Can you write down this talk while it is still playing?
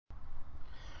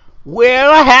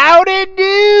Well, howdy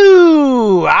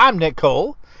do! I'm Nick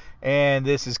Cole, and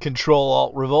this is Control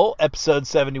Alt Revolt, episode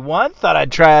 71. Thought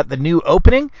I'd try out the new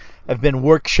opening. I've been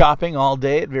workshopping all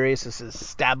day at various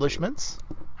establishments.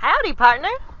 Howdy,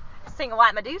 partner. Single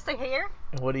White Medusa here.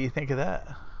 What do you think of that?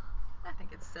 I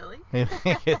think it's silly. I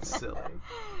think it's silly.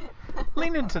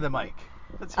 Lean into the mic.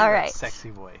 Let's hear All that right. sexy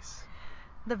voice.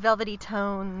 The velvety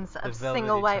tones of velvety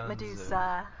Single White tones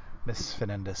Medusa. Miss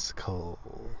Fernandez Cole,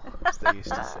 as they used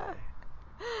to say.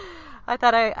 I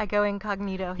thought I go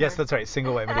incognito here. Yes, that's right.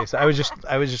 Single White Medusa. I was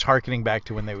just hearkening back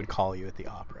to when they would call you at the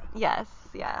opera. Yes,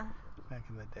 yeah. Back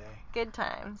in the day. Good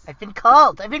times. I've been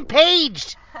called. I've been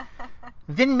paged.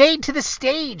 I've been made to the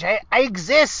stage. I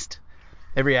exist.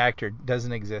 Every actor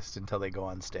doesn't exist until they go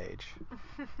on stage.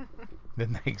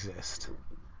 Then they exist.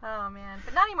 Oh man,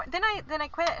 but not anymore. Then I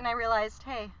quit and I realized,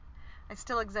 hey, I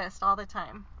still exist all the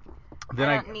time. Then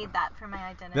I don't need that for my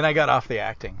identity. Then I got off the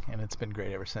acting, and it's been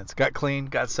great ever since. Got clean,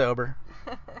 got sober.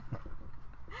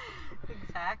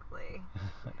 Exactly.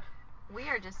 We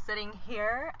are just sitting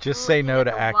here. Just say no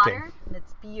to acting. Water.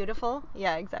 It's beautiful.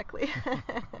 Yeah, exactly.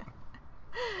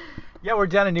 Yeah, we're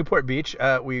down in Newport Beach.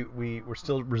 We're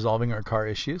still resolving our car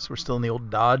issues. We're still in the old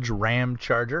Dodge Ram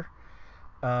Charger.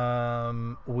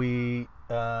 We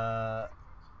are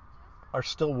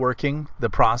still working the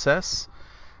process.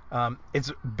 It's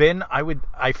been,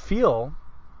 I feel,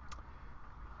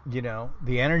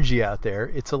 the energy out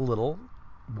there, it's a little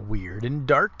weird and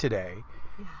dark today.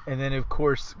 Yeah. And then, of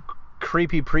course,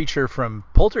 creepy preacher from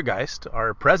Poltergeist,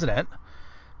 our president,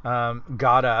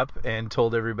 got up and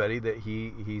told everybody that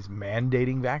he's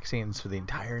mandating vaccines for the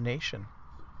entire nation.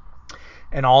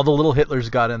 And all the little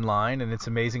Hitlers got in line, and it's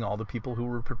amazing all the people who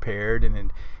were prepared.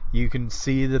 And you can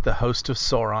see that the host of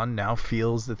Sauron now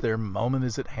feels that their moment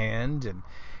is at hand,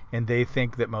 and they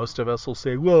think that most of us will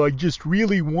say, well, I just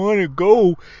really want to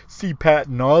go see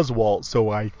Patton Oswalt, so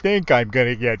I think I'm going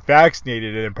to get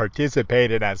vaccinated and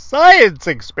participate in a science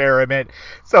experiment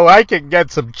so I can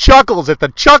get some chuckles at the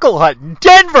Chuckle Hut in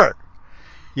Denver.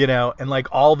 And like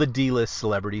all the D-list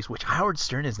celebrities, which Howard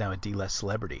Stern is now a D-list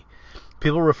celebrity.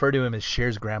 People refer to him as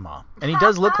Cher's grandma, and he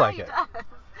does look like it. Does.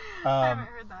 I haven't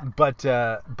heard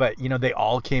that. But they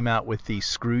all came out with the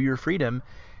 "Screw Your Freedom."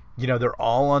 They're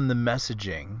all on the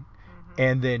messaging,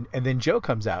 and then Joe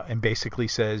comes out and basically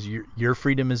says your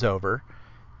freedom is over.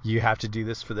 You have to do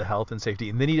this for the health and safety.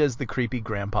 And then he does the creepy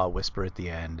grandpa whisper at the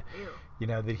end. Ew.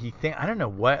 That I don't know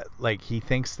what, like he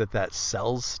thinks that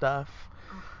sells stuff.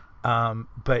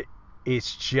 But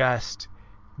it's just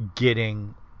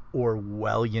getting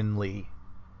Orwellianly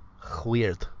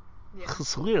weird. Yeah.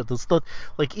 It's weird. It's not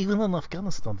like even in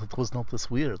Afghanistan it was not this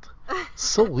weird.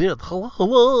 So weird.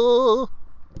 Hello.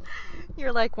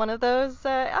 You're like one of those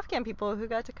Afghan people who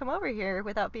got to come over here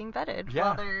without being vetted.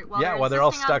 Yeah. While they're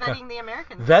all stuck stuck on vetting the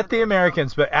Americans. Vet the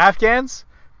Americans, but Afghans,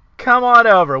 come on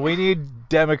over. We need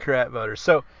Democrat voters.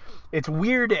 So it's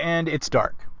weird and it's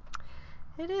dark.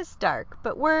 It is dark,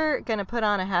 but we're going to put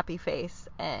on a happy face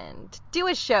and do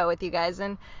a show with you guys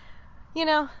and,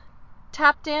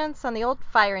 tap dance on the old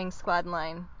firing squad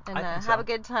line and have a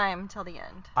good time till the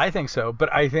end. I think so,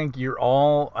 but I think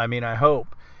I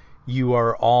hope you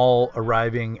are all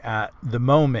arriving at the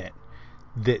moment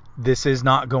that this is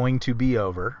not going to be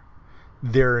over.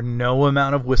 There are no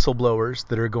amount of whistleblowers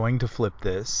that are going to flip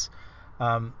this.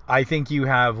 I think you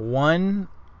have one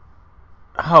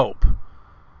hope.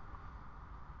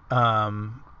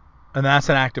 And that's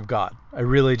an act of God. I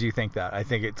really do think that. I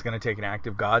think it's going to take an act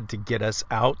of God to get us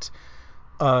out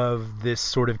of this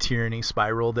sort of tyranny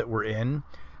spiral that we're in.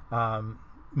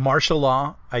 Martial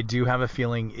law, I do have a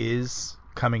feeling, is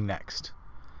coming next.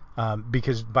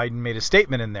 Because Biden made a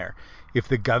statement in there. If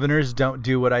the governors don't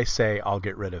do what I say, I'll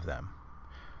get rid of them.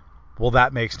 Well,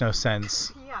 that makes no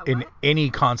sense in any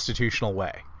constitutional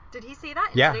way. Did he say that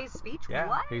in today's speech? Yeah,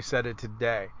 what? He said it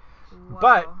today. Whoa.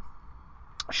 But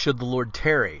should the Lord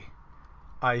tarry,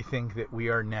 I think that we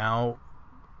are now,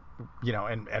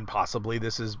 and possibly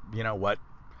this is, what,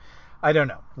 I don't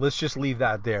know. Let's just leave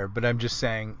that there. But I'm just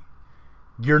saying,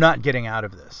 you're not getting out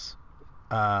of this.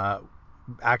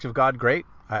 Act of God, great.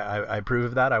 I approve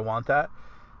of that. I want that.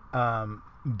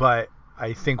 But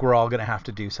I think we're all going to have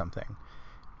to do something.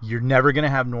 You're never going to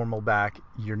have normal back.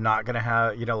 You're not going to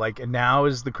have, and now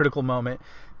is the critical moment.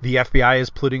 The FBI is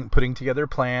putting together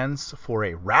plans for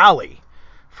a rally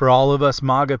for all of us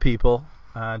MAGA people,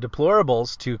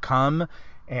 deplorables, to come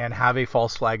and have a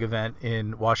false flag event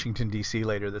in Washington, D.C.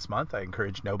 later this month. I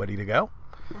encourage nobody to go.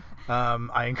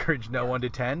 I encourage no one to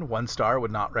attend. 1 star,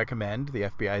 would not recommend. The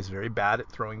FBI is very bad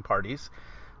at throwing parties.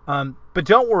 But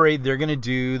don't worry, they're going to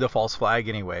do the false flag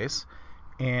anyways,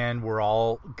 and we're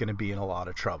all going to be in a lot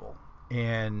of trouble.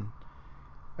 And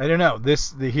I don't know.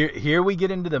 Here we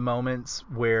get into the moments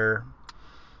where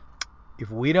if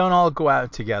we don't all go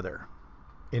out together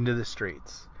into the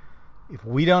streets, if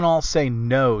we don't all say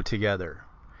no together,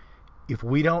 if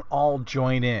we don't all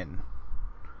join in,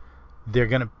 they're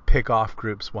going to pick off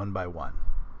groups one by one.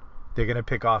 They're going to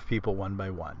pick off people one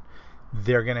by one.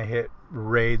 They're going to hit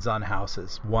raids on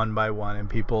houses one by one, and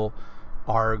people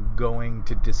are going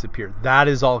to disappear. That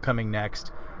is all coming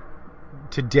next.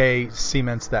 Today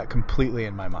cements that completely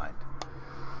in my mind.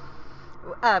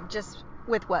 Just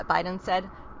with what Biden said.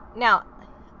 Now,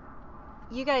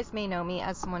 you guys may know me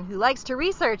as someone who likes to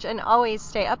research and always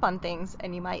stay up on things,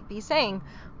 and you might be saying,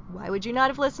 why would you not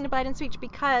have listened to Biden's speech?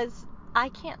 Because I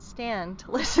can't stand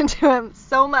to listen to him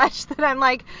so much that I'm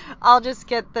like, I'll just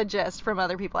get the gist from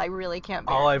other people. I really can't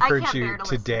bear it. All I've heard can't you bear to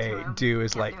listen today to him. do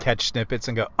is Can't like do it. catch snippets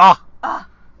and go, ah.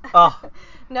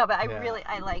 No, but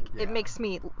Yeah. it makes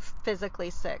me physically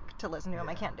sick to listen to him.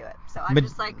 Yeah. I can't do it. So I'm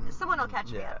just like, someone will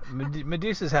catch me Yeah, up.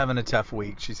 Medusa's having a tough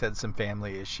week. She's had some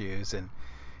family issues,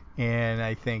 and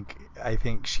I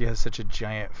think she has such a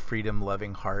giant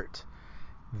freedom-loving heart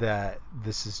that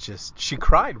this is just. She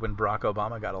cried when Barack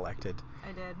Obama got elected.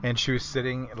 I did. And she was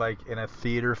sitting like in a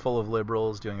theater full of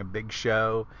liberals doing a big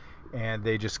show, and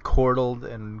they just chortled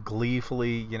and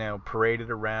gleefully, paraded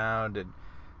around and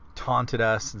taunted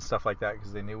us and stuff like that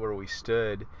because they knew where we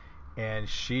stood. And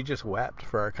she just wept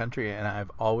for our country, and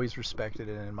I've always respected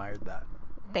and admired that.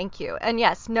 Thank you. And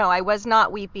yes, no, I was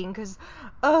not weeping because,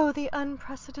 the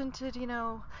unprecedented,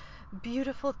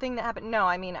 beautiful thing that happened. No,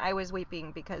 I mean, I was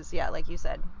weeping because, yeah, like you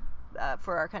said,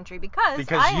 for our country because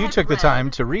you took the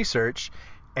time to research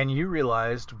and you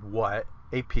realized what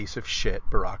a piece of shit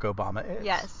Barack Obama is.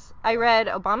 Yes. I read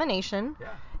Abomination. Yeah.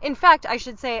 In fact, I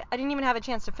should say I didn't even have a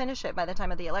chance to finish it by the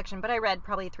time of the election, but I read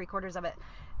probably 3/4 of it.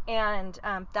 And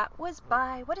that was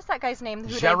by, what is that guy's name?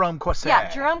 Jerome Corsi. Yeah,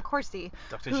 Jerome Corsi,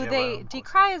 Dr. who Jerome they Corsi.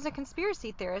 decry as a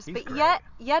conspiracy theorist. He's but great.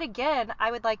 yet again,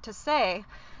 I would like to say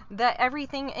that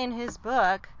everything in his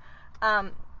book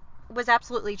was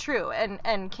absolutely true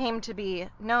and came to be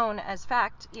known as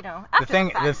fact, after the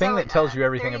fact. The thing that tells you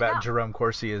everything about go. Jerome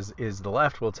Corsi is the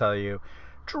left will tell you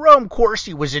Jerome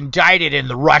Corsi was indicted in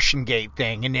the Russian Gate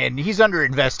thing, and he's under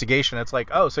investigation. It's like,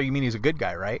 oh, so you mean he's a good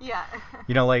guy, right? Yeah.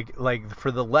 Like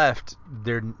for the left,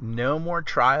 there no more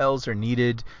trials are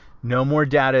needed, no more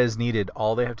data is needed.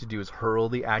 All they have to do is hurl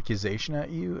the accusation at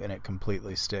you, and it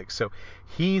completely sticks. So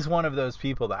he's one of those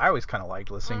people that I always kind of liked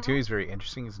listening to. He's very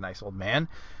interesting. He's a nice old man.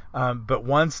 But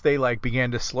once they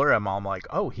began to slur him, I'm like,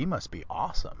 oh, he must be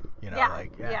awesome.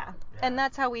 Yeah. And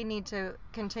that's how we need to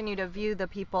continue to view the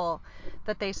people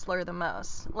that they slur the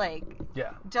most.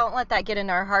 Don't let that get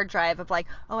in our hard drive of like,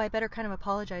 oh, I better kind of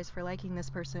apologize for liking this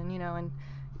person, and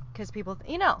because people,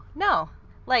 no,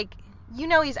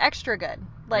 he's extra good.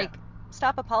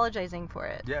 Stop apologizing for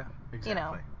it. Yeah,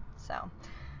 exactly. So,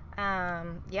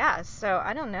 so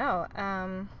I don't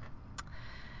know.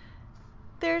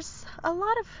 There's a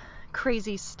lot of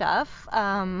crazy stuff.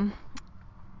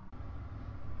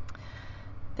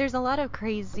 There's a lot of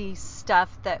crazy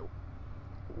stuff that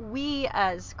we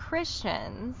as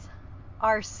Christians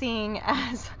are seeing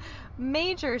as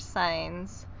major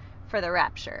signs for the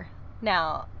rapture.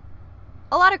 Now,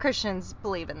 a lot of Christians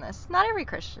believe in this. Not every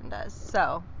Christian does,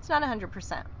 so it's not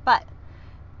 100%. But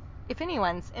if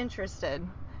anyone's interested,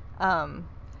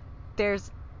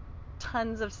 there's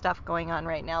tons of stuff going on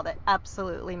right now that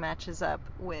absolutely matches up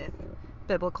with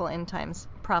biblical end times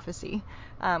prophecy,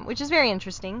 which is very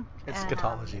interesting.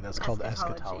 Eschatology. That's called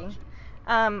eschatology.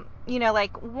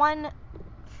 One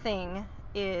thing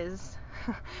is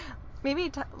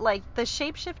maybe the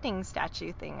shape-shifting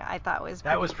statue thing. I thought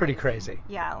was pretty crazy.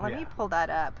 Yeah, let me pull that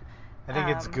up. I think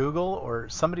it's Google or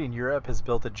somebody in Europe has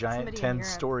built a giant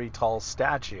 10-story tall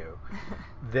statue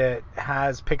that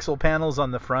has pixel panels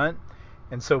on the front.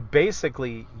 And so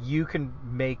basically you can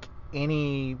make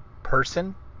any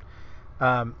person,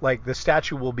 the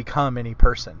statue will become any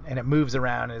person, and it moves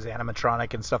around as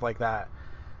animatronic and stuff like that.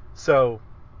 So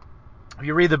if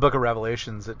you read the book of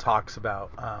Revelations, it talks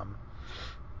about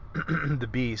the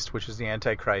beast, which is the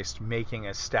Antichrist, making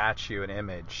a statue, an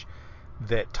image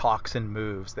that talks and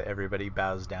moves that everybody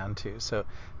bows down to. So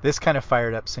this kind of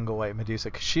fired up Single White Medusa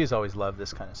because she has always loved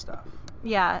this kind of stuff.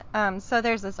 Yeah. So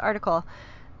there's this article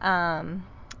from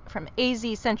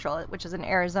AZ Central, which is an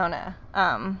Arizona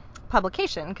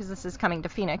publication, because this is coming to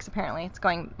Phoenix. Apparently it's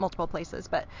going multiple places,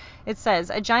 but it says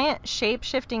a giant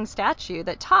shape-shifting statue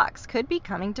that talks could be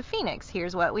coming to Phoenix.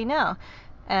 Here's what we know.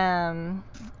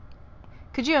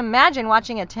 Could you imagine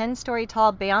watching a 10-story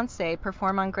tall Beyonce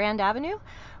perform on Grand Avenue?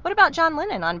 What about John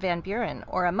Lennon on Van Buren,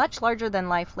 or a much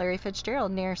larger-than-life Larry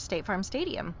Fitzgerald near State Farm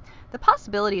Stadium? The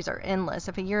possibilities are endless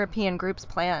if a European group's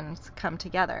plans come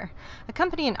together. A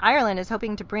company in Ireland is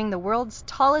hoping to bring the world's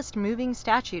tallest moving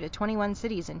statue to 21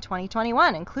 cities in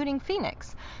 2021, including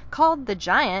Phoenix. Called The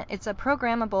Giant, it's a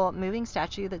programmable moving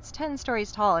statue that's 10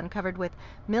 stories tall and covered with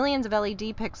millions of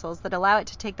LED pixels that allow it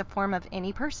to take the form of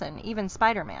any person, even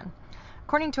Spider-Man.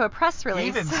 According to a press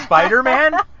release. Even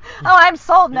Spider-Man? Oh, I'm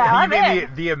sold now. You I'm mean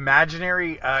in. the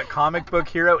imaginary comic book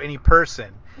hero, any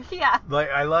person? Yeah. Like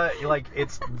I love like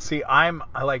it's see I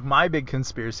like my big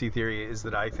conspiracy theory is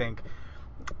that I think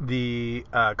the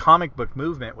comic book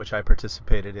movement, which I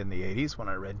participated in the 80s when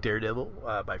I read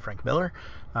Daredevil by Frank Miller,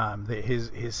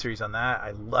 his series on that.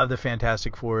 I love the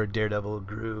Fantastic Four, Daredevil,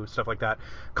 Gru, stuff like that.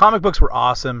 Comic books were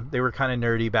awesome. They were kind of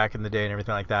nerdy back in the day and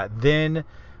everything like that. Then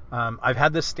I've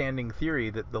had this standing theory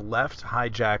that the left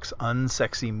hijacks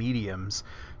unsexy mediums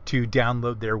to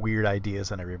download their weird ideas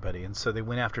on everybody. And so they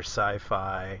went after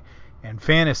sci-fi and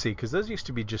fantasy because those used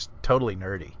to be just totally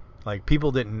nerdy. Like,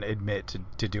 people didn't admit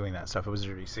to doing that stuff. It was a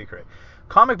dirty secret.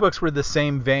 Comic books were the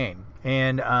same vein.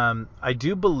 And I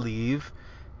do believe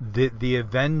that the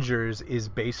Avengers is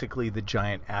basically the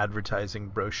giant advertising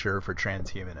brochure for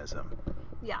transhumanism.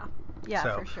 Yeah. Yeah,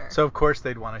 So, for sure. So, of course,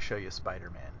 they'd want to show you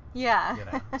Spider-Man. Yeah. You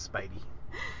know, Spidey.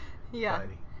 Yeah.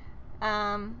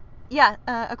 Spidey.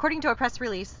 According to a press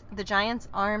release, the Giant's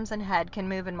arms and head can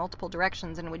move in multiple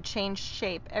directions and would change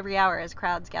shape every hour as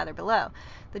crowds gather below.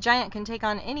 The Giant can take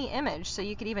on any image, so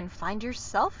you could even find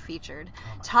yourself featured.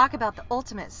 Talk about the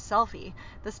ultimate selfie.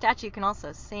 The statue can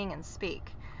also sing and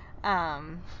speak.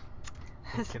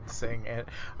 It can sing, and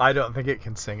I don't think it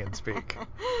can sing and speak.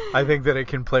 I think that it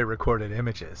can play recorded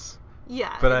images.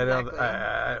 Yeah, but exactly.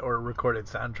 I don't, or recorded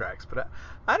soundtracks. But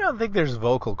I don't think there's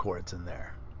vocal cords in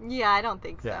there. Yeah, I don't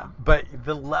think so. Yeah, but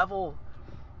the level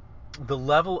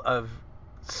of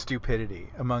stupidity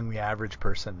among the average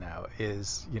person now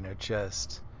is,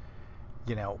 just,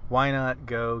 why not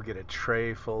go get a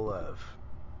tray full of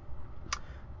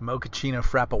mochaccino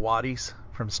frappawaddies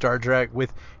from Star Trek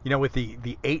with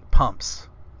the 8 pumps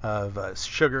of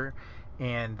sugar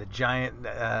and the giant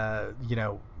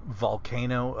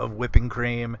volcano of whipping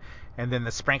cream, and then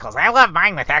the sprinkles. I love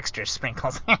mine with extra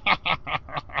sprinkles.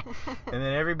 And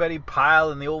then everybody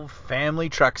pile in the old family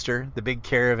truckster, the big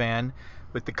caravan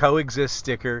with the coexist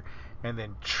sticker, and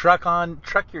then truck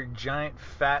your giant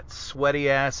fat sweaty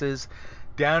asses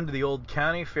down to the old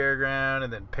county fairground,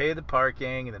 and then pay the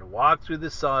parking, and then walk through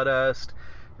the sawdust,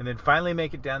 and then finally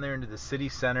make it down there into the city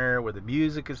center where the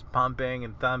music is pumping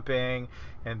and thumping,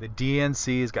 and the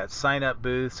DNC's got sign-up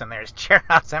booths, and there's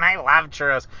churros, and I love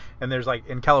churros. And there's, like,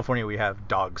 in California we have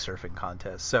dog surfing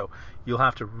contests, so you'll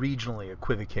have to regionally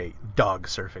equivocate dog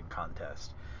surfing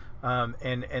contest, and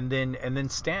then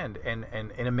stand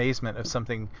in amazement of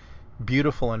something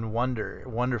beautiful and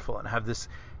wonderful, and have this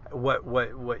what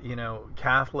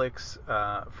Catholics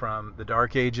from the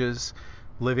Dark Ages,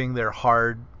 living their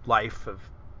hard life of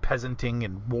peasanting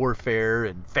and warfare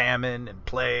and famine and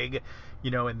plague,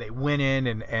 and they went in,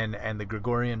 and the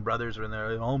Gregorian brothers were in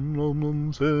there,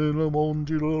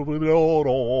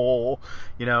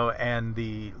 and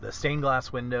the stained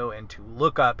glass window, and to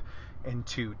look up and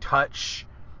to touch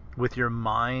with your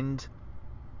mind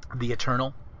the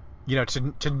eternal,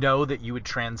 to know that you would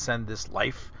transcend this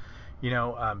life,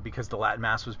 because the Latin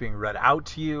Mass was being read out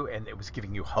to you, and it was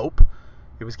giving you hope.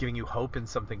 It was giving you hope in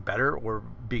something better, or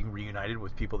being reunited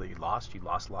with people that you lost. You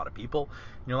lost a lot of people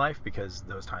in your life because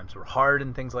those times were hard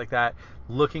and things like that.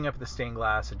 Looking up at the stained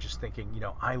glass and just thinking,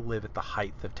 I live at the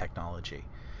height of technology.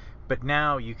 But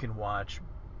now you can watch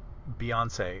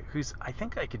Beyonce, who's, I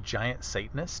think, like a giant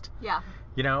Satanist. Yeah.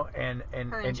 And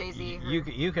Her and Jay-Z,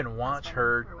 you can watch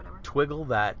her twiggle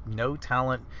that no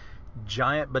talent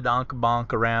giant badonk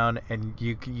bonk around, and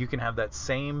you can have that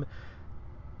same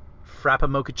frappa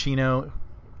mochaccino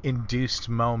induced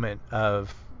moment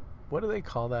of, what do they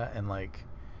call that? And like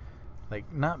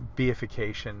not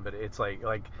beification, but it's like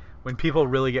when people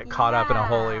really get caught up in a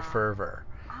holy fervor.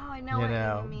 Oh, I know what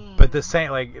you mean. But the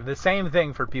same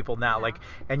thing for people now,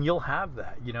 and you'll have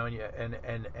that,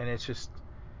 and it's just,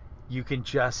 you can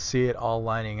just see it all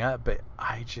lining up. But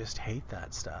I just hate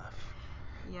that stuff.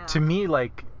 Yeah. To me,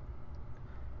 like,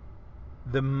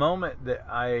 the moment that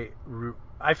I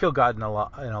feel God in a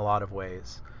lot of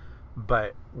ways,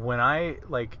 but when I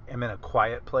am in a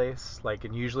quiet place,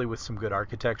 and usually with some good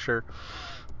architecture,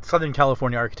 Southern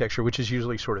California architecture, which is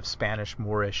usually sort of Spanish,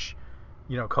 Moorish,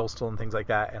 coastal and things like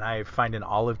that, and I find an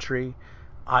olive tree,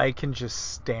 I can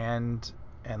just stand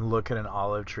and look at an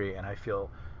olive tree, and I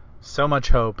feel So much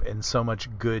hope and so much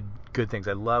good things.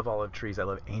 I love olive trees. I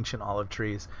love ancient olive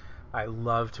trees. I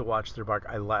love to watch their bark.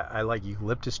 I like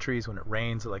eucalyptus trees when it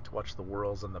rains. I like to watch the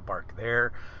whorls on the bark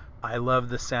there. I love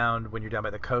the sound when you're down by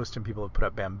the coast and people have put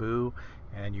up bamboo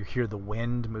and you hear the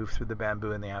wind move through the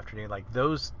bamboo in the afternoon. Like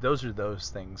those are those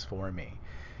things for me.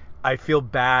 I feel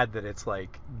bad that it's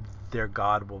like their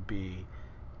God will be,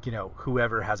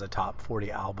 whoever has a top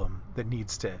 40 album that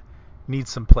needs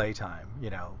some playtime,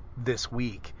 this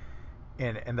week.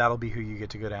 And that'll be who you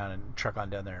get to go down and truck on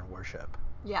down there and worship.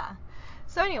 Yeah.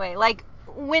 So anyway, like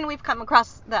when we've come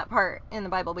across that part in the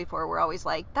Bible before, we're always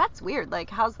like, that's weird. Like,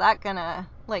 how's that gonna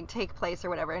like take place or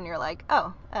whatever? And you're like,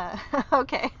 oh,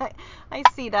 okay, I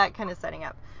see that kind of setting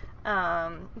up.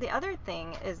 The other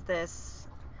thing is this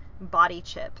body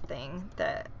chip thing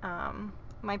that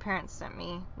my parents sent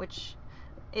me, which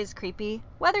is creepy.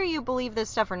 Whether you believe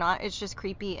this stuff or not, it's just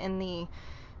creepy in the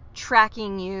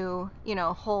tracking you,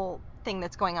 whole thing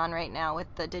that's going on right now with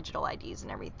the digital IDs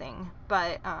and everything.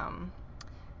 But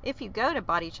if you go to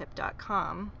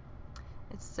bodychip.com,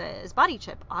 it says body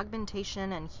chip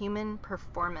augmentation and human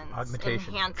performance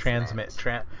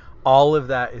enhancement. All of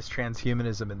that is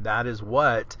transhumanism, and that is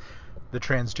what the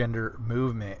transgender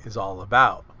movement is all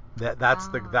about. That's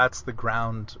the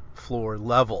ground floor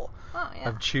level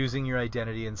of choosing your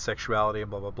identity and sexuality and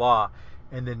blah blah blah.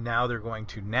 And then now they're going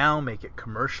to make it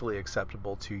commercially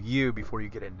acceptable to you. Before you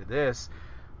get into this,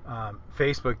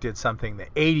 Facebook did something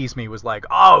that 80s me was like,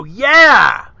 oh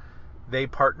yeah! They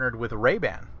partnered with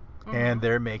Ray-Ban, and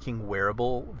they're making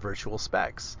wearable virtual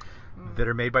specs that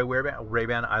are made by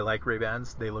Ray-Ban. I like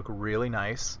Ray-Bans. They look really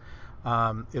nice.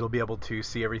 It'll be able to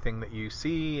see everything that you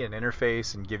see and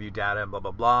interface and give you data and blah,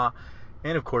 blah, blah.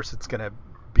 And of course, it's going to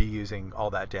be using all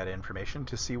that data information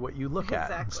to see what you look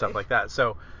at and stuff like that.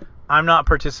 So I'm not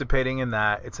participating in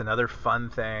that. It's another fun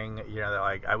thing.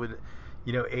 Like I would,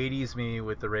 80s me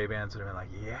with the Ray-Bans would have been like,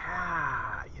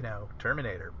 yeah,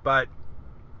 Terminator. But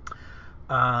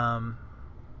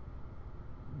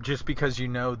just because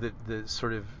the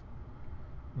sort of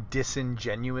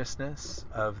disingenuousness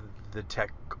of the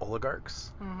tech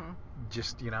oligarchs,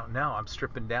 just no, I'm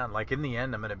stripping down. Like in the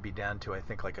end, I'm going to be down to I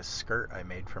think like a skirt I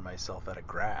made for myself out of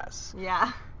grass.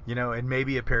 Yeah. And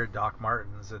maybe a pair of Doc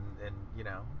Martens and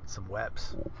some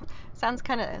Webs. Sounds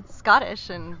kind of Scottish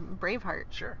and Braveheart.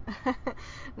 Sure.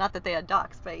 Not that they had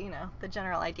docs, but the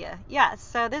general idea. Yeah.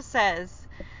 So this says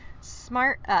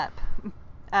Smart Up.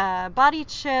 Body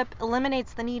chip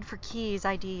eliminates the need for keys,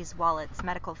 IDs, wallets,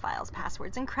 medical files,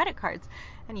 passwords, and credit cards,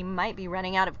 and you might be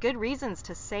running out of good reasons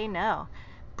to say no.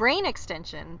 Brain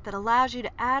extension that allows you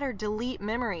to add or delete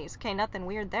memories. Okay, nothing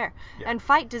weird there. Yeah. And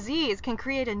fight disease can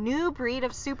create a new breed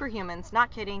of superhumans.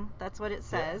 Not kidding. That's what it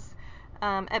says.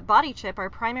 Yeah. At Body Chip,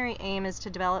 our primary aim is to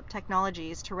develop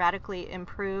technologies to radically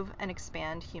improve and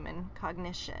expand human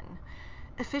cognition.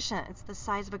 Efficient, it's the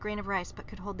size of a grain of rice but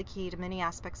could hold the key to many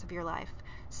aspects of your life.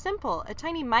 Simple, a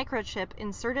tiny microchip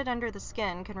inserted under the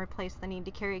skin can replace the need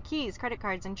to carry keys, credit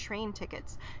cards, and train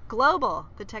tickets. Global,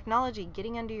 the technology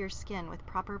getting under your skin with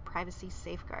proper privacy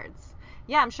safeguards.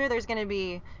 Yeah, I'm sure there's going to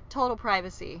be total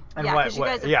privacy. And yeah, because you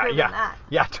guys have proven that.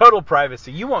 Yeah, total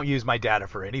privacy. You won't use my data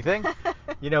for anything.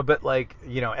 But like,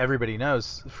 everybody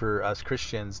knows for us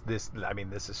Christians, this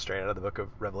is straight out of the book of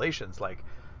Revelations, like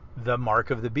the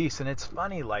mark of the beast. And it's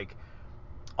funny, like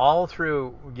all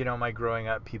through, my growing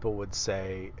up, people would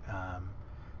say,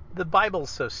 the Bible's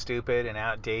so stupid and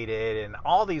outdated and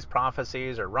all these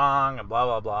prophecies are wrong and blah,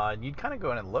 blah, blah. And you'd kind of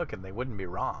go in and look and they wouldn't be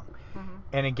wrong. Mm-hmm.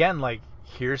 And again, like,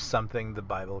 here's something the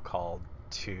Bible called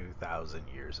 2,000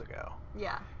 years ago.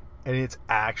 Yeah. And it's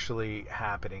actually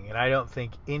happening. And I don't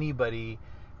think anybody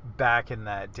back in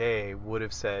that day would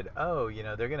have said, oh,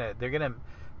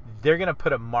 they're going to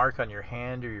put a mark on your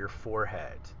hand or your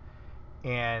forehead.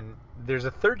 And there's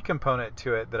a third component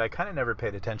to it that I kind of never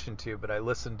paid attention to, but I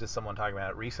listened to someone talking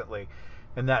about it recently,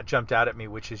 and that jumped out at me,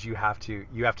 which is you have to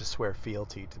swear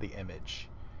fealty to the image.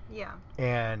 Yeah.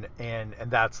 And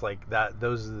that's like that.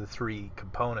 Those are the three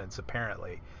components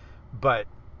apparently, but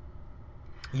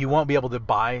you won't be able to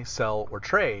buy, sell, or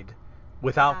trade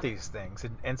without these things.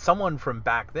 And someone from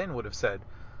back then would have said,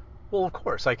 well, of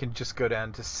course, I can just go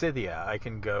down to Scythia. I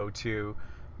can go to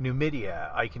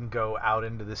Numidia. I can go out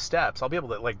into the steppes. I'll be able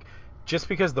to, like, just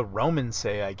because the Romans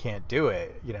say I can't do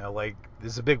it, like,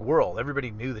 this is a big world. Everybody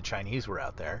knew the Chinese were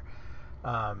out there.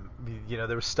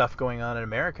 There was stuff going on in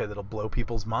America that'll blow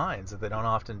people's minds that they don't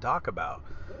often talk about.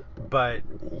 But,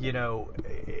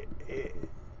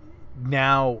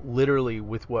 now, literally,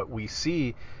 with what we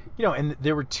see, and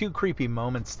there were two creepy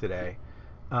moments today.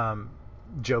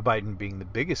 Joe Biden being the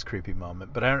biggest creepy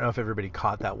moment, but I don't know if everybody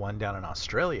caught that one down in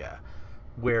Australia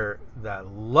where that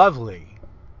lovely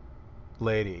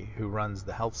lady who runs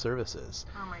the health services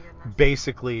Oh my goodness.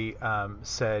 basically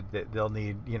said that they'll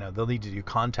need to do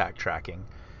contact tracking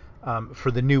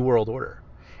for the New World Order.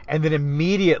 And then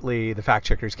immediately the fact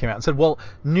checkers came out and said, well,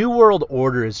 New World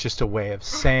Order is just a way of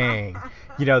saying,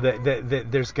 that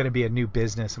there's going to be a new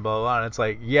business and blah, blah, blah. And it's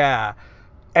like, yeah,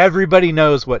 everybody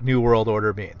knows what New World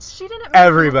Order means. She didn't mean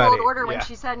Everybody. New World Order when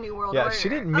she said New World Order. Yeah, she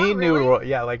didn't Oh, mean really? New World.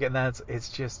 Yeah, like, and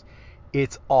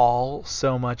it's all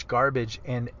so much garbage.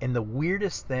 And the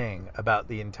weirdest thing about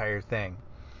the entire thing,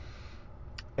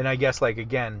 and I guess, like,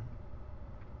 again,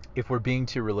 if we're being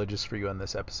too religious for you on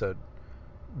this episode,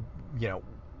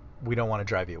 we don't want to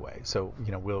drive you away. So,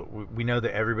 we know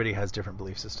that everybody has different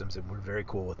belief systems, and we're very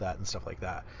cool with that and stuff like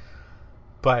that.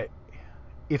 But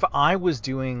if I was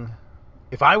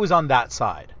on that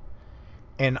side,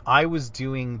 and I was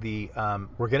doing the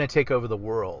we're going to take over the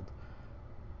world,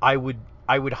 I would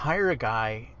hire a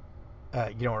guy,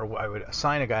 or I would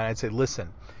assign a guy, and I'd say, listen,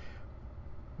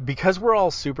 because we're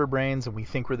all super brains and we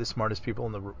think we're the smartest people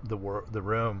in the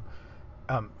room,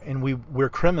 and we're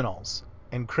criminals,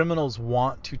 and criminals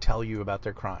want to tell you about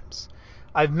their crimes.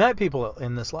 I've met people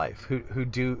in this life who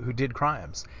did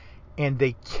crimes, and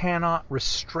they cannot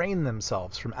restrain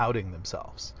themselves from outing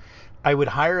themselves. I would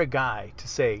hire a guy to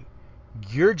say,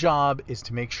 your job is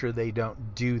to make sure they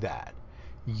don't do that.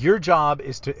 Your job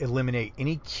is to eliminate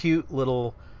any cute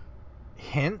little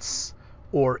hints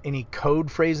or any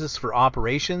code phrases for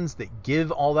operations that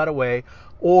give all that away,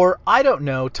 or, I don't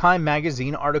know, Time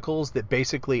magazine articles that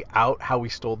basically out how we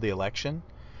stole the election,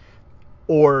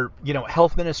 or,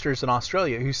 health ministers in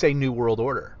Australia who say New World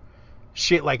Order.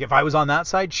 Like, if I was on that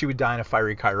side, she would die in a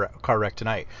fiery car wreck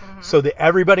tonight. Mm-hmm. So that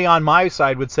everybody on my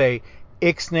side would say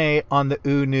Ixnay on the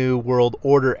New World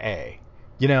Order A.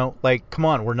 Like, come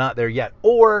on, we're not there yet.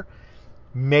 Or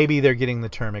maybe they're getting the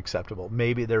term acceptable.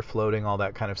 Maybe they're floating all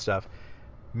that kind of stuff.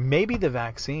 Maybe the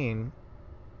vaccine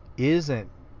isn't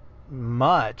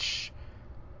much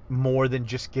more than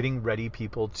just getting ready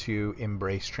people to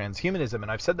embrace transhumanism.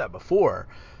 And I've said that before.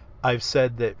 I've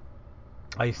said that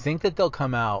I think that they'll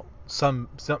come out some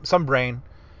brain,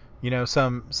 another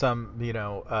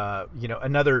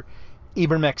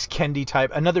Ibermex Kendi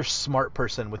type, another smart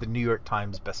person with a New York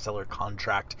Times bestseller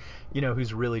contract,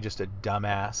 who's really just a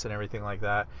dumbass and everything like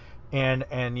that. And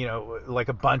like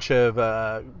a bunch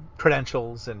of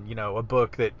credentials and, a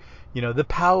book that, the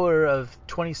power of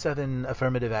 27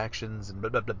 affirmative actions and blah,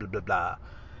 blah, blah, blah, blah, blah.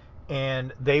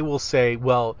 And they will say,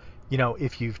 well,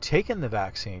 if you've taken the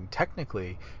vaccine,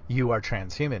 technically you are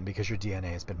transhuman because your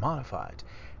DNA has been modified.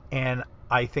 And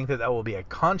I think that will be a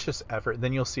conscious effort.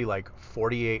 Then you'll see like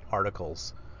 48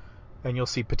 articles, and you'll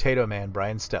see Potato Man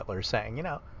Brian Stetler saying,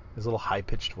 his little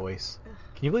high-pitched voice.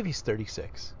 Can you believe he's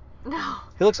 36? No.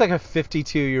 He looks like a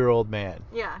 52-year-old man.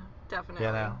 Yeah, definitely.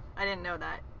 I didn't know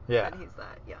that. Yeah. That he's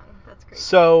that young. That's crazy.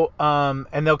 So,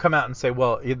 and they'll come out and say,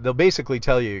 well, they'll basically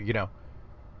tell you,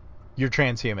 you're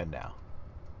transhuman now.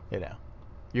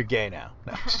 You're gay now.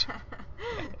 No,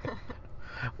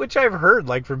 which I've heard,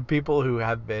 like, from people who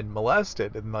have been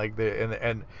molested, and like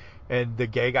and the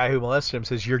gay guy who molested him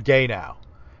says, you're gay now.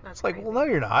 That's it's like, crazy. well,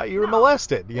 no, you're not. You were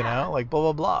molested, like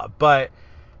blah blah blah. But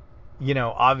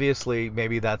obviously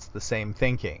maybe that's the same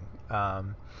thinking.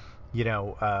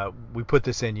 We put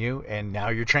this in you, and now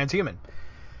you're transhuman.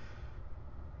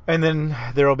 And then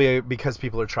there will be, because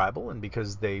people are tribal and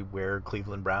because they wear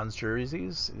Cleveland Browns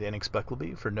jerseys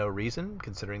inexplicably for no reason,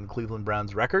 considering the Cleveland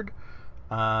Browns record,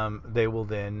 they will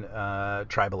then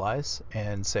tribalize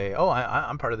and say, oh,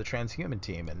 I'm part of the transhuman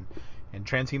team, and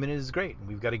transhuman is great, and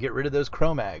we've got to get rid of those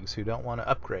Cro-Mags who don't want to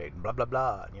upgrade, and blah, blah,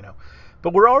 blah,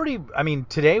 But we're already,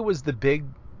 today was the big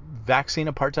vaccine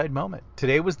apartheid moment.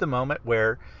 Today was the moment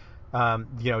where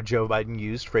Joe Biden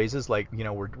used phrases like,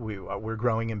 we're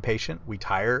growing impatient, we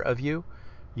tire of you,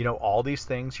 all these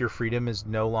things. Your freedom is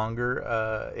no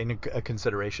longer in a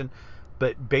consideration.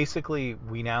 But basically,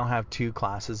 we now have two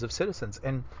classes of citizens.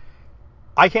 And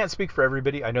I can't speak for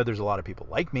everybody. I know there's a lot of people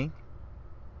like me,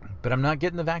 but I'm not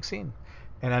getting the vaccine,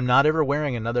 and I'm not ever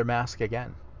wearing another mask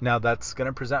again. Now, that's going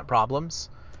to present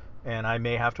problems, and I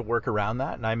may have to work around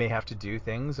that, and I may have to do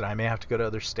things, and I may have to go to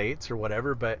other states or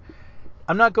whatever, but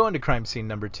I'm not going to crime scene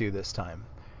number 2 this time.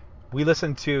 We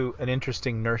listened to an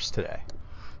interesting nurse today.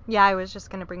 Yeah, I was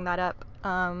just going to bring that up.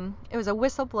 It was a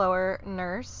whistleblower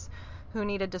nurse who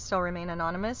needed to still remain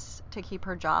anonymous to keep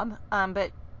her job.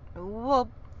 But we'll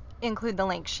include the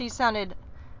link. She sounded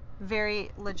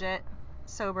very legit,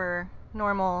 sober,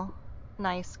 normal,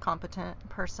 nice, competent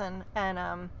person.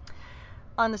 And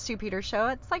on the Stu Peters show,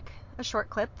 it's like a short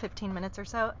clip, 15 minutes or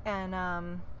so.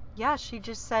 And yeah, she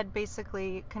just said,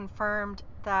 basically confirmed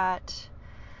that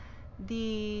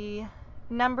the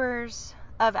numbers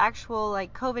of actual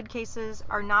like COVID cases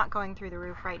are not going through the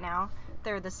roof right now.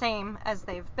 They're the same as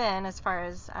they've been as far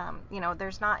as,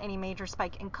 there's not any major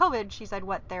spike in COVID. She said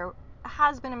what there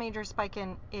has been a major spike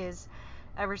in is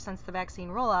ever since the vaccine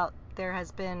rollout, there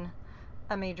has been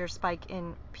a major spike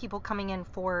in people coming in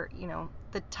for,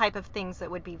 the type of things that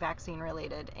would be vaccine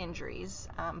related injuries,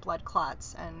 blood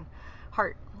clots and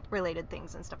heart related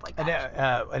things and stuff like that.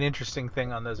 And an interesting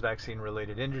thing on those vaccine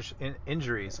related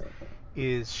injuries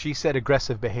is she said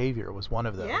aggressive behavior was one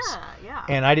of those. Yeah.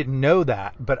 And I didn't know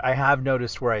that, but I have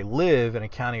noticed where I live in a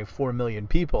county of 4 million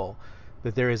people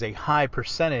that there is a high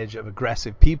percentage of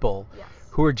aggressive people Yes.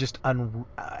 who are just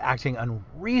acting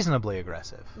unreasonably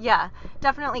aggressive. Yeah,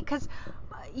 definitely. Because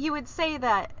you would say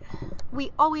that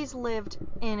we always lived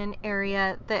in an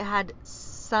area that had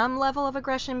some level of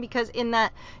aggression, because in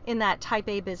that type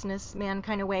A businessman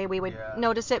kind of way we would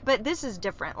notice it. But this is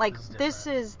different. Like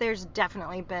there's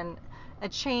definitely been a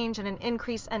change and an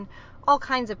increase and all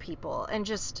kinds of people, and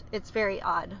just it's very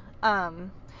odd.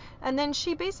 And then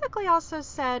she basically also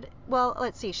said, well,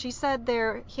 let's see. She said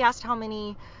he asked how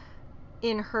many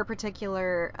in her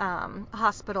particular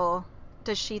hospital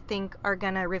does she think are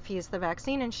going to refuse the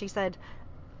vaccine, and she said,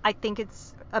 I think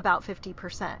it's about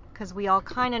 50%, because we all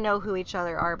kind of know who each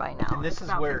other are by now. And this is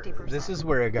about where 50%. This is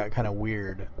where it got kind of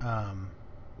weird.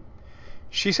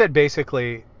 She said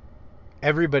basically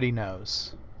everybody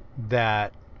knows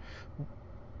that,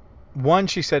 one,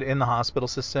 she said in the hospital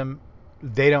system,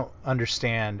 they don't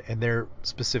understand, and they're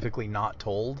specifically not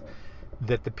told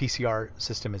that the PCR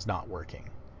system is not working.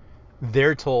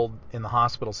 They're told in the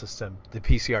hospital system the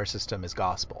PCR system is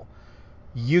gospel.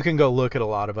 You can go look at a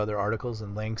lot of other articles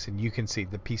and links, and you can see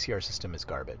the PCR system is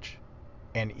garbage.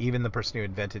 And even the person who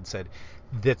invented said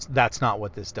that's not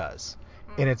what this does.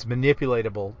 And it's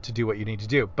manipulatable to do what you need to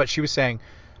do. But she was saying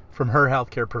from her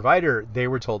healthcare provider, they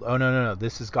were told, oh, no,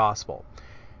 this is gospel.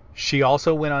 She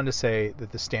also went on to say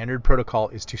that the standard protocol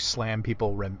is to slam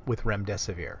people with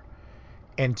remdesivir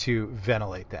and to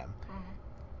ventilate them.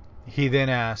 He then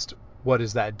asked, what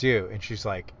does that do? And she's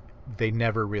like, they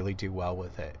never really do well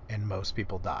with it, and most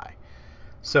people die.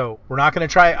 So we're not going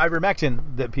to try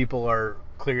ivermectin that people are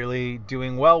clearly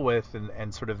doing well with,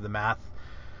 and sort of the math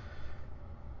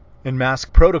and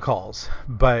mask protocols.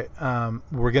 But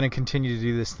we're going to continue to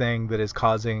do this thing that is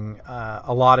causing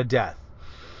a lot of death.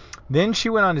 Then she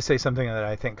went on to say something that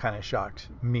I think kind of shocked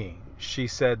me. She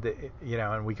said that,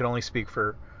 and we can only speak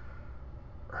for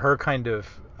her kind of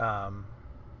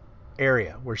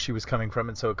area where she was coming from,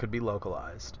 and so it could be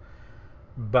localized.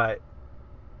 But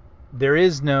there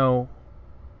is no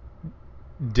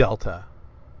Delta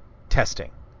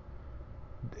testing.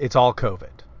 It's all COVID.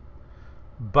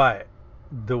 But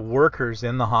the workers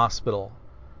in the hospital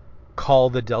call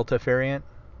the Delta variant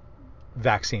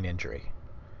vaccine injury.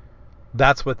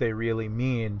 That's what they really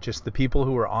mean. Just the people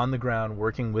who are on the ground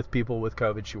working with people with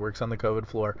COVID. She works on the COVID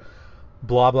floor.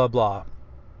 Blah, blah, blah.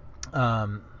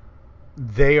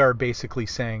 They are basically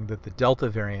saying that the Delta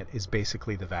variant is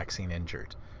basically the vaccine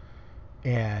injured.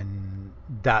 And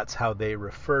that's how they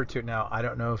refer to it. Now, I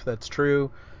don't know if that's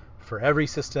true for every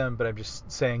system, but I'm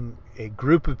just saying a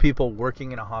group of people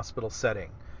working in a hospital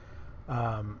setting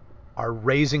are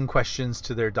raising questions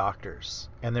to their doctors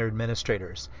and their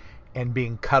administrators and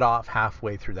being cut off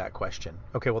halfway through that question.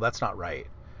 Okay, well, that's not right.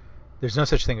 There's no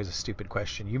such thing as a stupid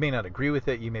question. You may not agree with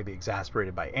it. You may be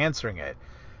exasperated by answering it.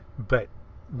 But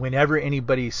whenever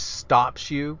anybody stops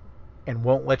you and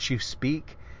won't let you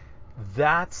speak,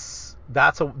 that's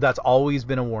always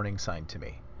been a warning sign to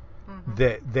me.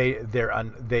 That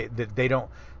they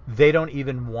don't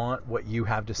even want what you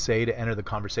have to say to enter the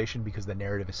conversation because the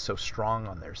narrative is so strong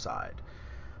on their side.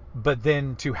 But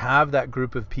then to have that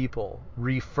group of people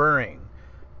referring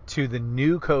to the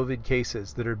new COVID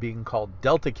cases that are being called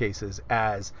Delta cases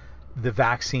as the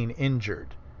vaccine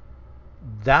injured,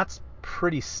 that's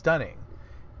pretty stunning.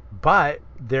 But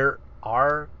there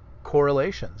are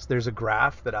correlations. There's a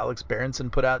graph that Alex Berenson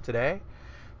put out today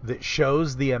that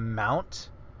shows the amount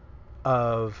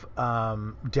of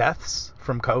deaths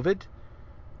from COVID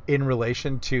in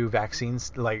relation to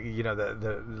vaccines. Like,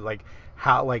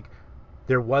 how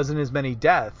there wasn't as many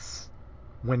deaths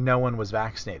when no one was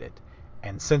vaccinated,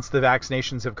 and since the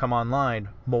vaccinations have come online,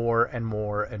 more and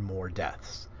more and more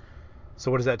deaths.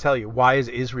 So what does that tell you? Why is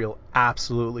Israel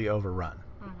absolutely overrun?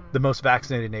 The most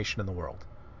vaccinated nation in the world,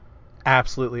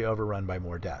 absolutely overrun by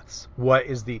more deaths. What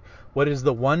is the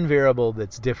one variable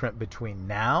that's different between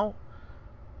now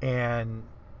and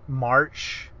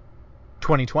March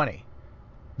 2020?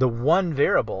 The one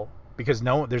variable, because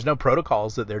there's no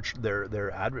protocols that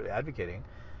they're advocating.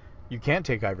 You can't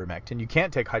take ivermectin. You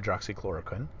can't take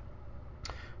hydroxychloroquine.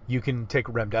 You can take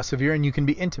remdesivir and you can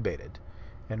be intubated.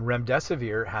 And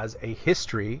remdesivir has a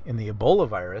history in the Ebola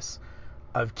virus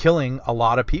of killing a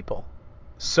lot of people.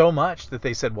 So much that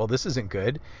they said, well, this isn't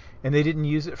good. And they didn't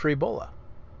use it for Ebola.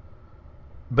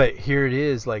 But here it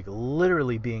is, like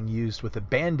literally being used with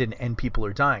abandon, and people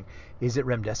are dying. Is it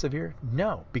remdesivir?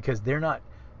 No, because they're not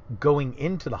going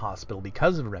into the hospital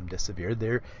because of remdesivir.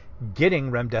 They're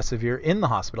getting remdesivir in the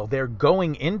hospital. They're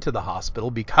going into the hospital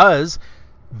because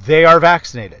they are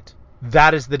vaccinated.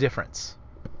 That is the difference.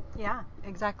 Yeah,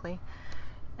 exactly.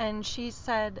 And she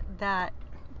said that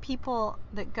people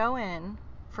that go in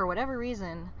for whatever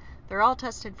reason, they're all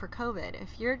tested for COVID.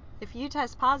 If you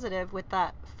test positive with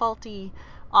that faulty,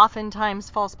 oftentimes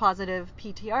false positive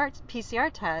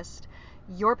PCR test,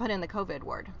 you're put in the COVID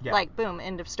ward. Yeah. Like, boom,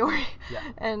 end of story. Yeah.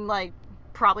 And like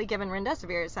probably given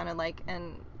remdesivir, it sounded like,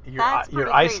 and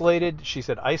you're isolated. She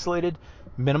said isolated,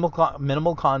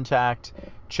 minimal contact,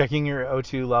 checking your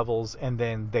O2 levels, and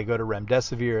then they go to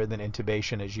remdesivir and then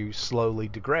intubation as you slowly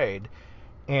degrade.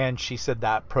 And she said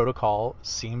that protocol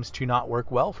seems to not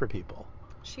work well for people.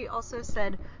 She also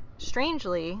said,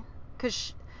 strangely,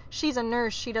 because she's a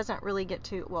nurse, she doesn't get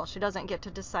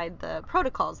to decide the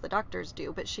protocols, the doctors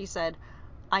do, but she said,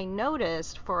 I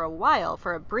noticed for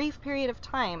a brief period of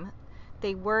time,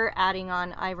 they were adding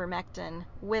on ivermectin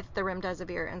with the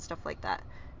remdesivir and stuff like that,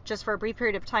 just for a brief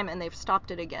period of time, and they've stopped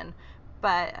it again.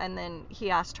 And then he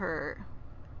asked her,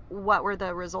 what were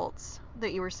the results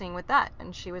that you were seeing with that?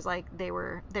 And she was like, they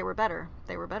were better.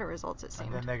 They were better results, it seemed.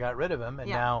 And then they got rid of him, and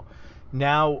yeah.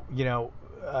 now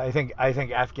I think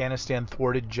Afghanistan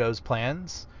thwarted Joe's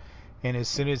plans, and as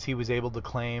soon as he was able to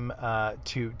claim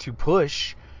to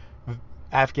push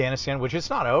Afghanistan, which it's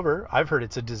not over. I've heard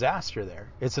it's a disaster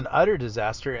there. It's an utter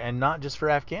disaster, and not just for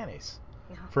Afghanis,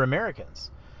 for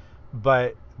Americans.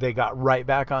 But they got right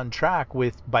back on track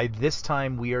with, by this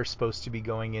time we are supposed to be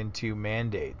going into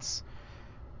mandates.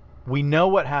 We know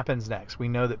what happens next. We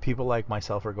know that people like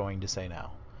myself are going to say no.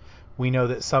 We know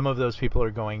that some of those people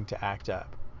are going to act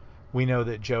up. We know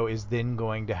that Joe is then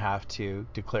going to have to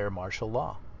declare martial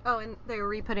law. Oh, and they were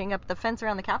re-putting up the fence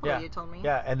around the Capitol, you told me.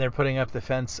 Yeah, and they're putting up the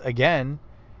fence again,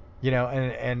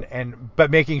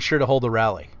 but making sure to hold a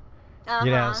rally.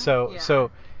 So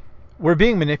we're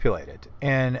being manipulated,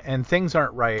 and things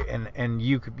aren't right, and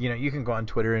you can go on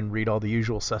Twitter and read all the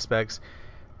usual suspects.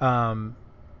 I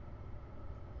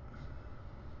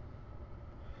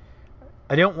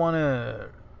don't want to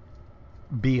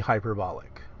be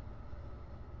hyperbolic,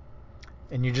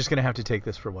 and you're just going to have to take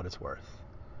this for what it's worth.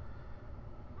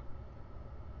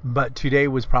 But today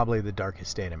was probably the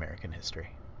darkest day in American history.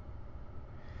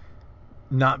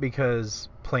 Not because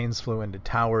planes flew into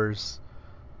towers,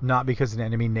 not because an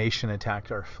enemy nation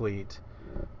attacked our fleet,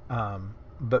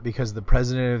 but because the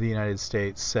President of the United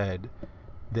States said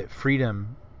that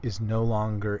freedom is no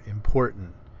longer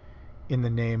important in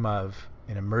the name of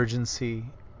an emergency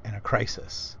and a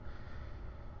crisis.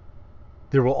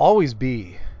 There will always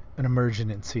be an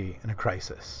emergency and a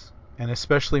crisis, and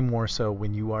especially more so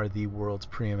when you are the world's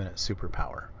preeminent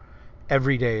superpower.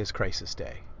 Every day is crisis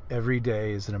day. Every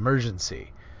day is an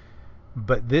emergency.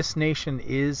 But this nation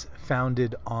is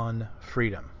founded on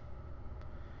freedom.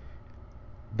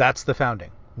 That's the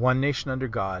founding. One nation under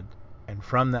God, and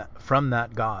from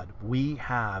that God, we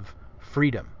have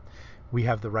freedom. We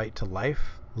have the right to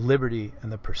life, liberty,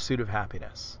 and the pursuit of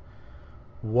happiness.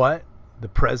 What the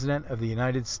President of the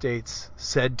United States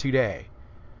said today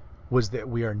was that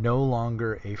we are no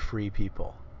longer a free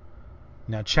people.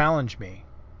 Now challenge me,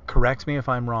 correct me if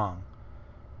I'm wrong,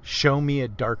 show me a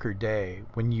darker day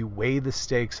when you weigh the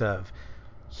stakes of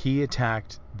he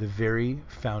attacked the very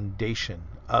foundation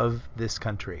of this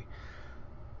country.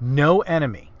 No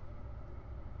enemy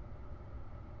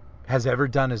has ever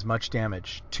done as much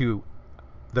damage to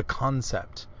the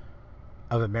concept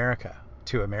of America,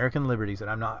 to American liberties, and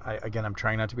I'm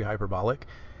trying not to be hyperbolic,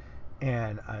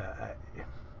 and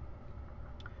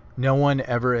no one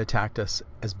ever attacked us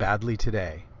as badly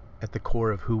today at the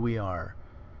core of who we are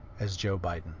as Joe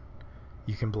Biden.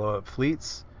 You can blow up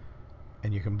fleets,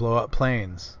 and you can blow up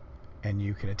planes, and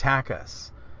you can attack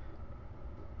us,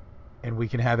 and we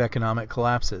can have economic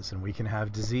collapses, and we can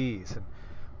have disease, and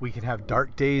we can have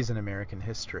dark days in American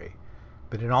history.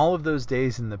 But in all of those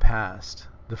days in the past,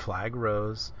 the flag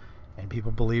rose, and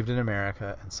people believed in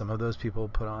America, and some of those people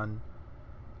put on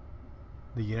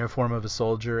the uniform of a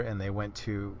soldier, and they went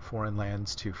to foreign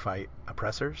lands to fight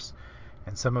oppressors.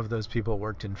 And some of those people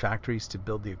worked in factories to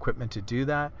build the equipment to do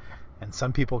that. And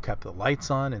some people kept the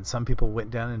lights on, and some people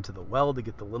went down into the well to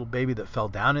get the little baby that fell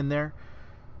down in there.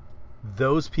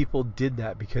 Those people did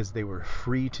that because they were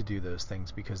free to do those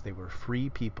things, because they were free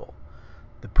people.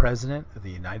 The President of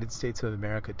the United States of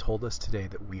America told us today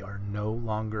that we are no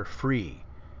longer free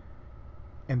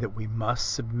and that we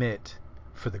must submit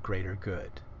for the greater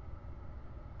good.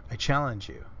 I challenge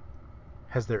you,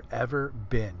 has there ever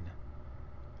been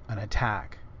an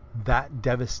attack that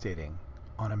devastating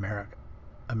on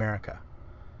America?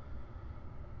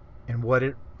 And what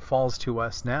it falls to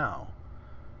us now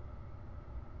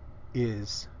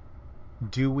is,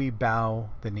 do we bow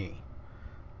the knee?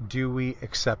 Do we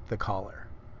accept the collar?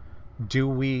 Do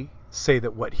we say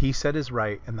that what he said is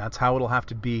right and that's how it'll have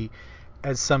to be,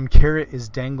 as some carrot is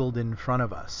dangled in front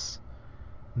of us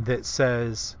that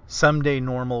says someday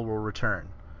normal will return?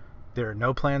 There are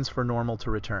no plans for normal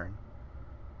to return.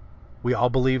 We all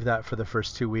believed that for the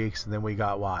first 2 weeks, and then we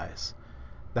got wise.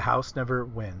 The house never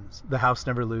wins. The house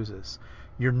never loses.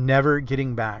 You're never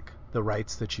getting back the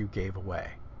rights that you gave away.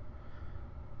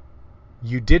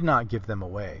 You did not give them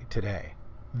away today.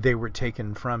 They were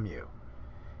taken from you.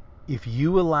 If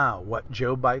you allow what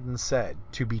Joe Biden said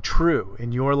to be true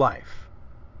in your life,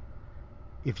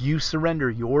 if you surrender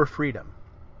your freedom,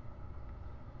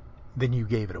 then you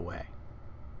gave it away.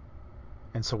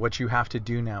 And so what you have to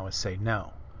do now is say,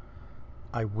 no,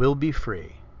 I will be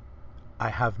free. I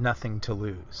have nothing to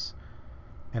lose.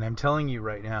 And I'm telling you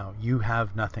right now, you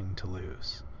have nothing to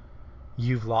lose.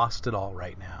 You've lost it all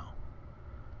right now.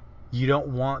 You don't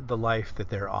want the life that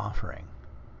they're offering.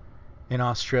 In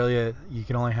Australia, you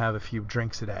can only have a few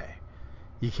drinks a day.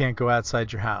 You can't go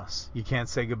outside your house. You can't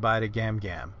say goodbye to Gam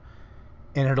Gam.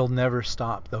 And it'll never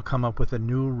stop. They'll come up with a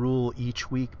new rule each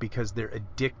week because they're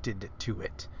addicted to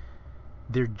it.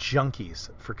 They're junkies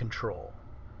for control.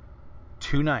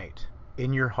 Tonight,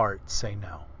 in your heart, say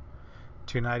no.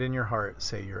 Tonight, in your heart,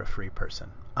 say you're a free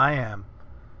person. I am.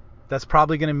 That's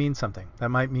probably going to mean something. That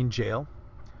might mean jail.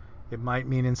 It might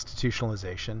mean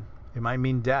institutionalization. It might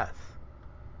mean death.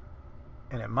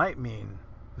 And it might mean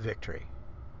victory.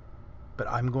 But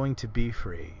I'm going to be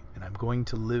free, and I'm going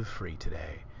to live free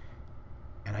today.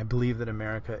 And I believe that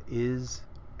America is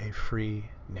a free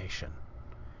nation,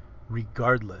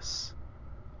 regardless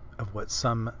of what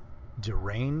some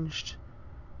deranged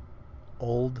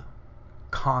old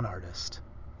con artist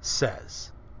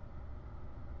says.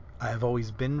 I have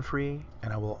always been free,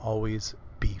 and I will always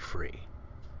be free.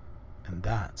 And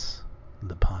that's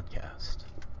the podcast.